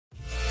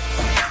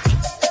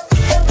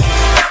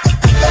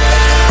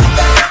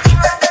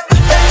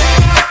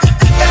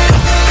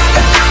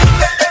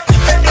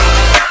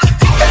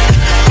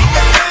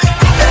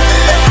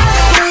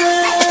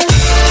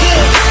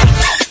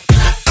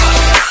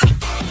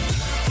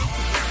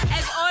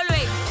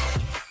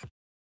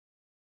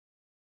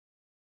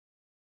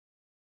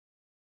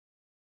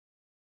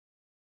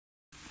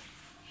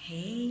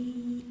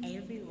Hey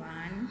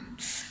everyone,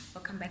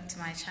 welcome back to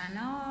my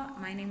channel.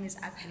 My name is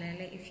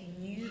Aphelele. If you're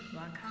new,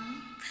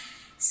 welcome.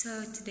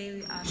 So today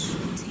we are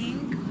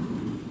shooting.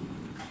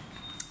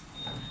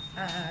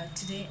 We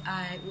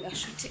are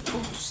shooting.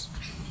 Oops,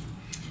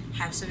 I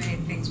have so many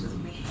things with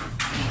me.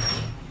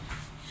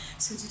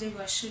 So today we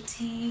are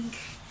shooting,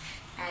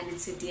 and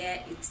it's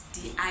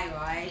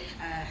DIY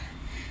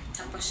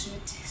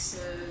Photoshoot.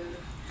 So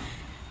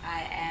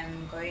I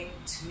am going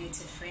to meet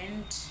a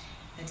friend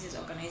that is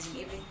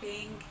organizing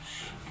everything,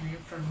 and then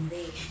from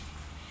there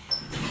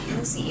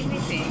you'll see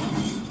everything.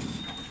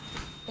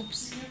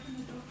 Oops.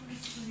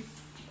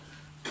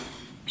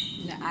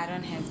 No, I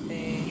don't have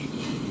the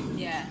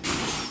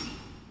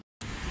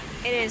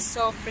It is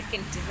so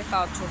freaking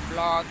difficult to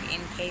vlog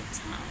in Cape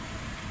Town.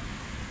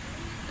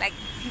 Like,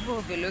 people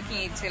will be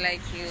looking at you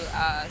like you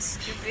are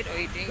stupid or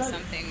you're doing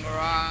something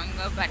wrong,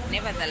 but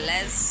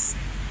nevertheless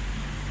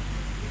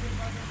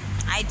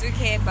I do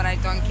care, but I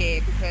don't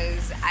care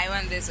because I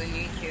want this on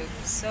YouTube.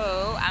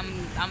 So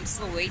I'm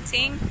still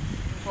waiting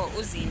for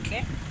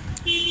Uzinhle,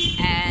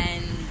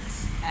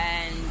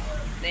 and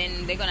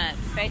then they're gonna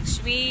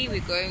fetch me.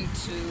 We're going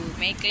to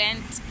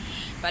Makeland,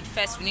 but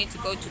first we need to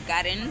go to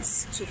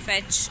Gardens to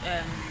fetch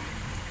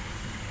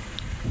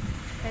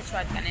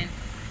what, Ganen?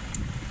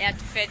 Yeah,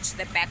 to fetch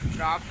the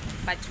backdrop,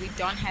 but we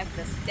don't have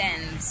the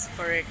stands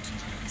for it.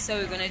 So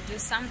we're gonna do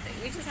something.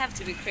 We just have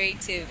to be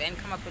creative and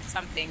come up with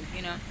something,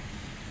 you know.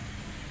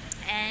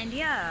 And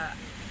yeah,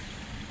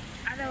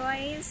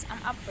 otherwise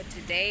I'm up for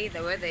today.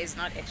 The weather is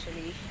not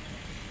actually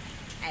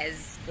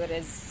as good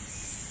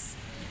as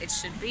it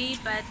should be,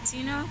 but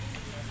you know,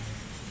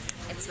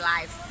 it's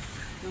life.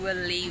 We will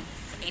live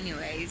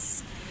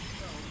anyways.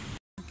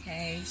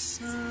 Okay,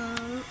 so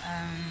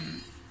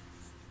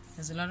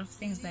there's a lot of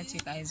things that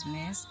you guys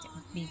missed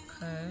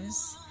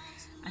because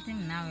I think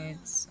now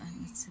it's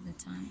let's see the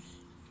time.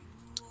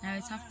 Now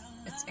it's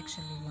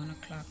actually 1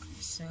 o'clock,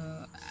 so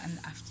in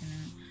the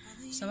afternoon.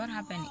 So what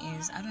happened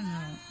is, I don't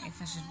know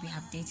if I should be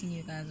updating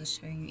you guys or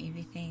showing you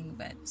everything,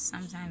 but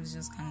sometimes I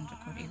just can't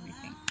record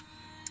everything.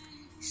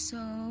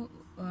 So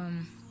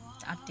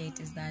the update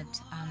is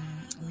that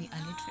we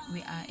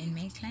are in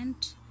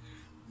Makeland,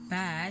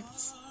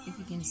 but if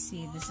you can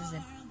see, this is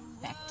a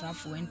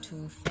backdrop. We went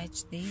to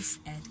fetch this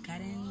at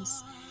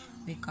Gardens.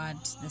 We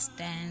got the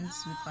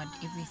stands, we got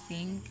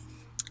everything.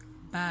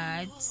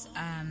 But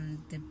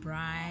the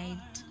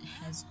bride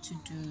has to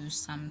do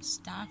some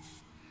stuff.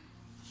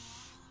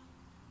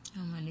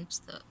 Oh, my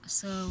lips though.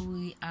 So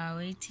we are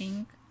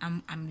waiting.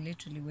 I'm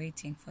literally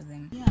waiting for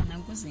them. Yeah,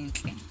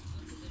 Nguzinhle.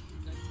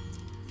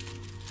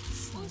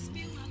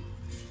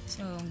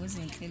 So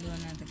Nguzinhle is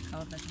one of the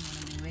girls that I'm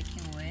gonna be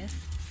working with.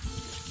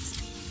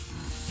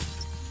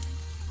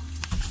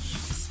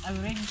 Are we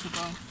ready to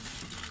go?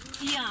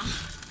 Yeah,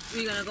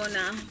 we're gonna go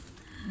now.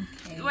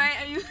 Okay. Where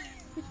are you?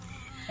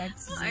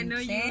 That's I know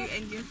Zinhle. you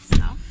and your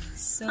stuff.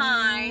 So,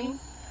 hi.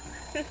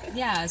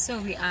 Yeah,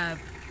 so we are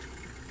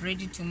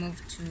ready to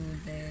move to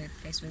the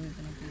place where we're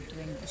gonna be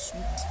doing the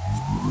shoot.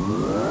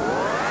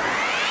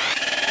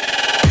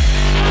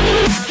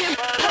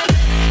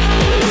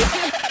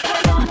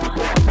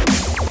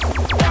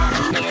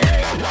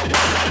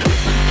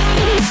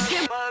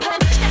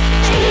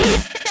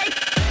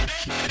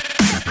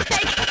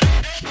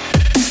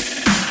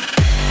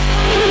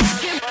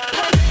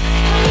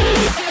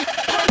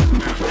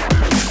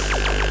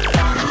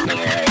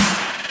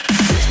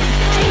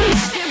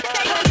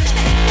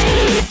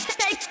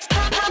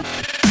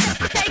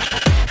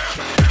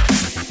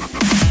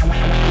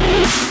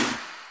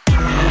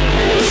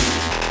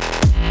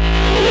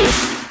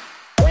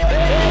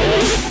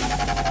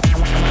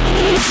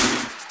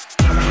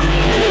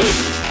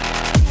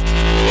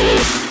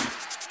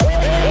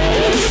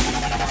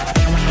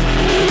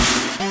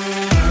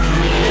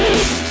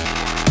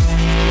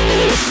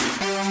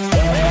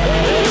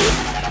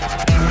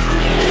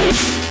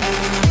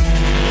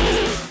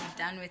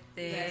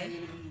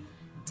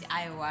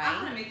 DIY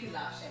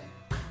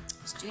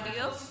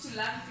studio,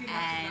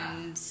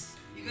 and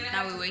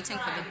now we're waiting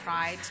for the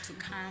bride to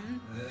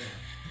come,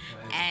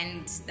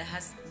 and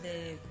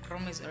the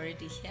groom is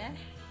already here.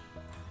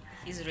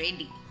 He's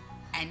ready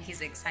and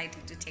he's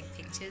excited to take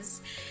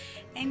pictures.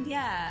 And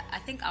yeah, I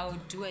think I will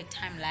do a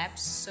time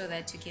lapse so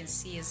that you can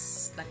see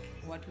us like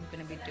what we're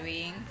gonna be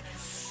doing.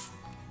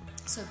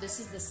 So this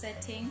is the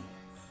setting.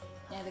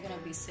 Yeah, they're gonna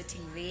be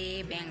sitting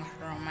there being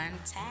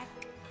romantic.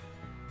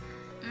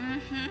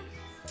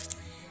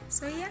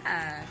 So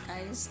yeah,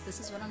 guys, this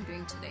is what I'm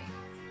doing today.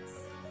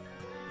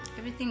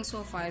 Everything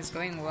so far is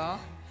going well,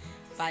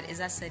 but as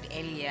I said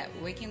earlier,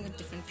 working with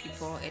different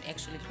people, it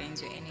actually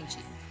drains your energy.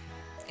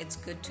 It's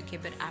good to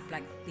keep it up,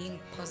 like being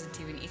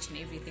positive in each and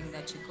everything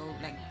that you go,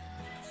 like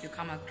you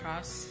come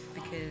across,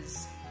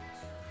 because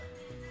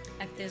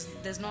like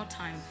there's no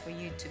time for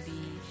you to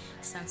be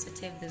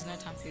sensitive. There's no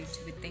time for you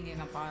to be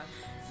thinking about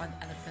what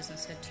the other person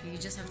said to you. You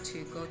just have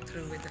to go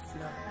through with the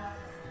flow.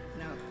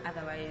 You know,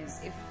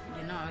 otherwise, if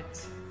you're not,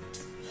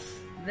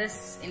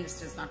 this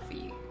industry is not for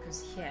you,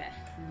 because here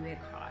we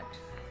work hard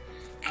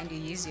and you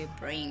use your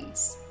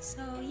brains.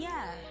 So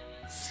yeah,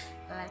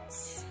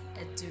 let's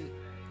do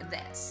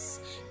this,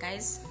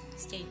 guys.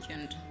 Stay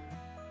tuned.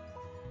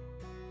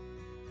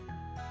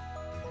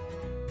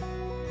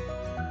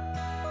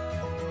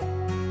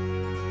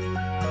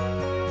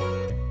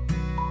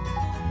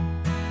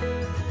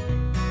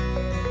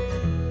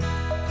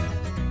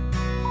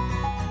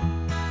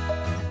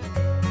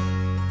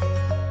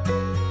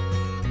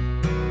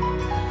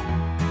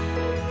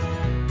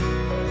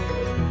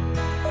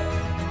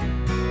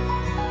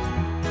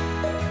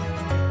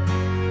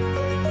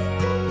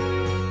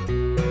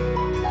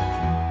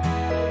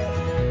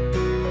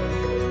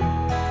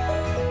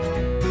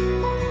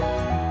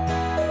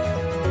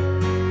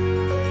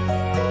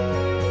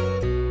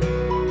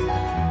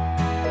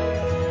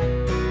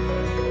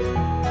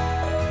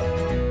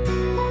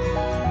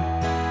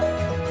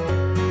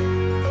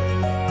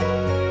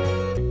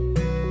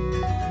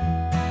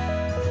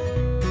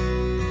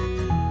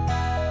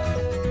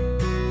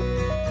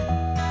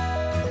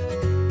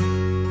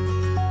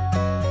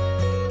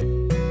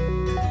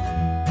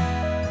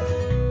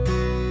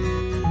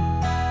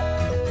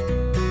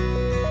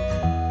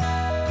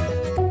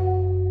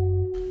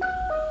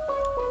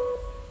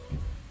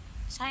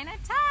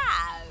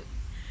 Chinatown,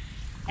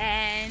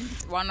 and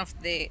one of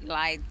the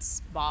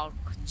lights bulb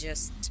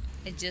just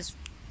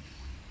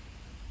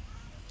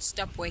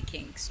stopped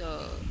working,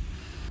 so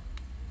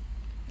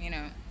you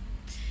know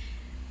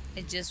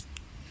it just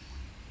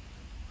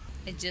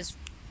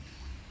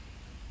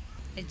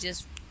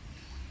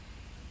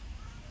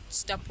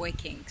stopped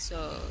working.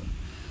 So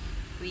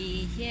we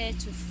here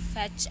to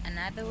fetch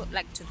another,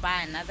 like to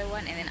buy another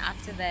one, and then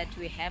after that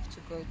we have to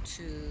go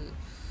to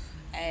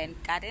a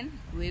garden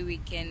where we're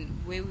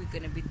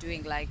gonna be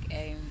doing like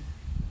a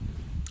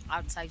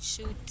outside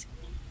shoot.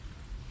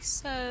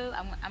 So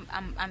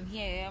I'm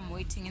here, I'm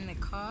waiting in the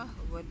car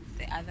with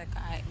the other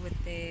guy,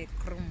 with the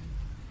groom.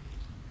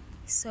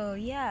 So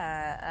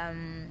yeah,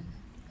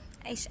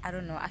 I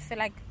don't know, I feel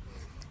like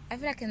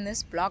in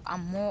this vlog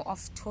I'm more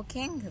of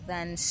talking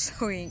than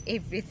showing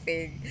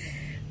everything,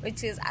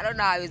 which is, I don't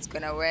know how it's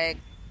gonna work.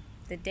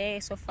 The day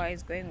so far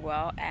is going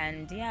well,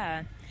 and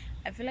yeah,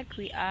 I feel like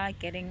we are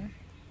getting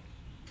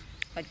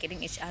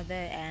each other,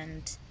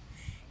 and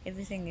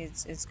everything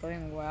is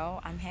going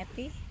well. I'm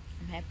happy,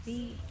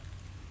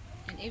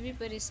 and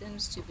everybody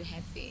seems to be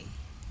happy.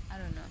 I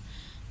don't know,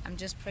 I'm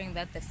just praying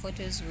that the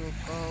photos will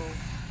go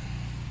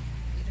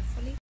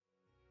beautifully.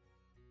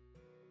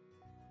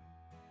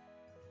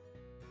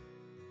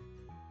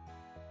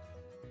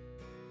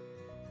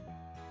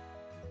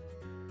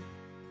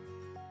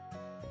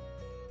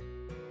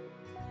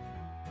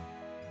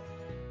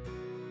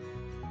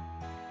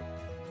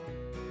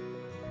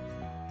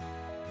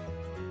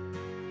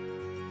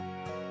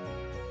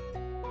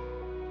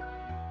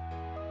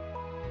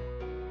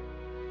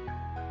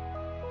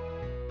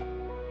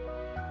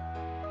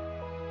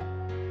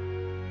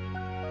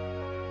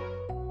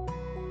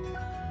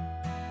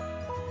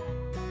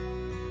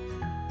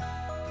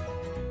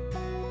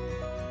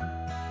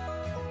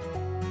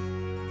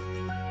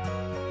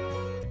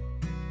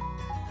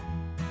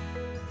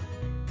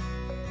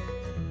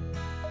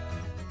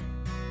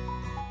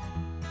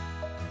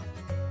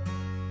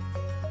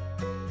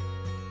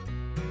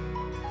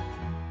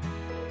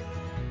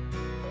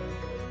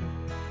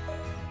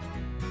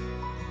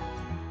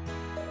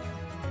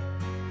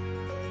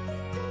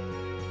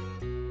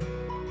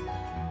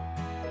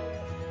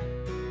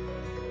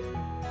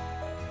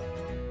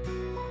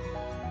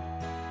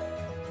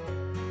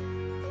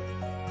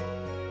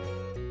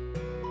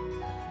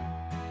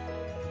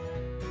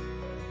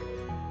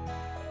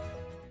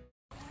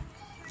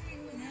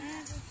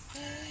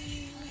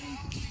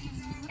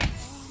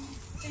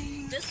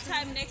 This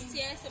time next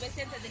year, so we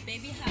said that the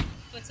baby have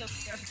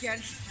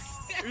Photoshoot.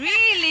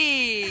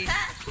 Really?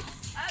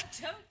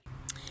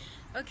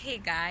 Okay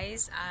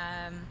guys,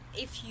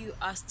 if you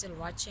are still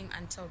watching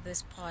until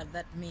this part,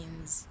 that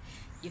means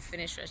you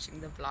finished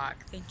watching the vlog.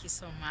 Thank you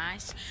so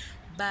much.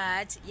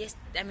 But yes,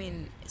 I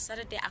mean,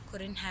 Saturday I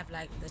couldn't have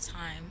like the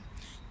time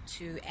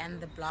to end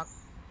the vlog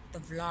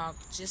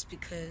just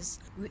because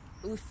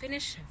we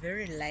finished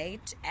very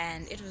late,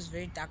 and it was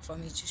very dark for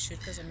me to shoot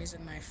because I'm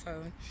using my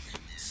phone.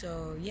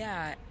 So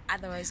yeah,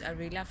 otherwise I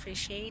really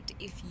appreciate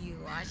if you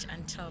watch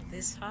until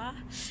this far.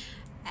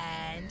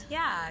 And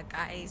yeah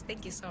guys,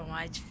 thank you so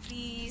much.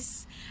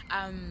 Please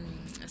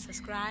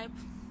subscribe,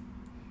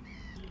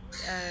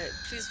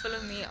 please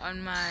follow me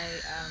on my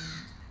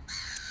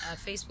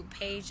Facebook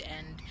page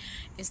and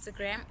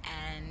Instagram,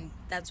 and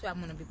that's where I'm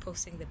gonna be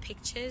posting the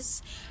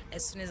pictures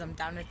as soon as I'm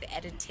done with the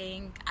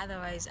editing.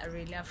 Otherwise, I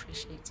really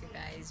appreciate you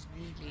guys,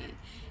 really,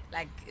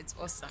 like, it's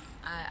awesome.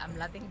 I'm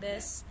loving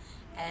this,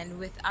 and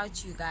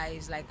without you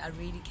guys, like, I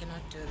really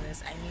cannot do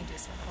this. I need your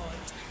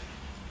support.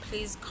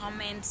 please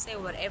comment, say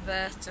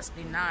whatever, just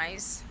be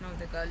nice. No,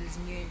 the girl is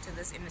new into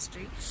this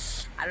industry.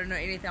 I don't know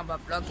anything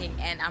about vlogging,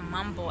 and I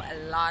mumble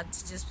a lot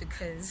just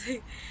because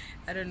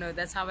I don't know,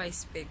 that's how I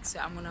speak. So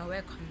I'm gonna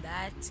work on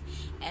that,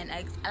 and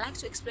I like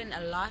to explain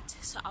a lot,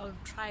 so I'll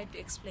try to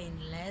explain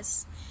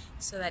less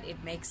so that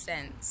it makes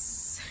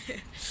sense.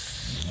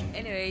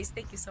 Anyways,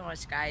 thank you so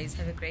much, guys.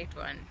 Have a great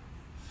one.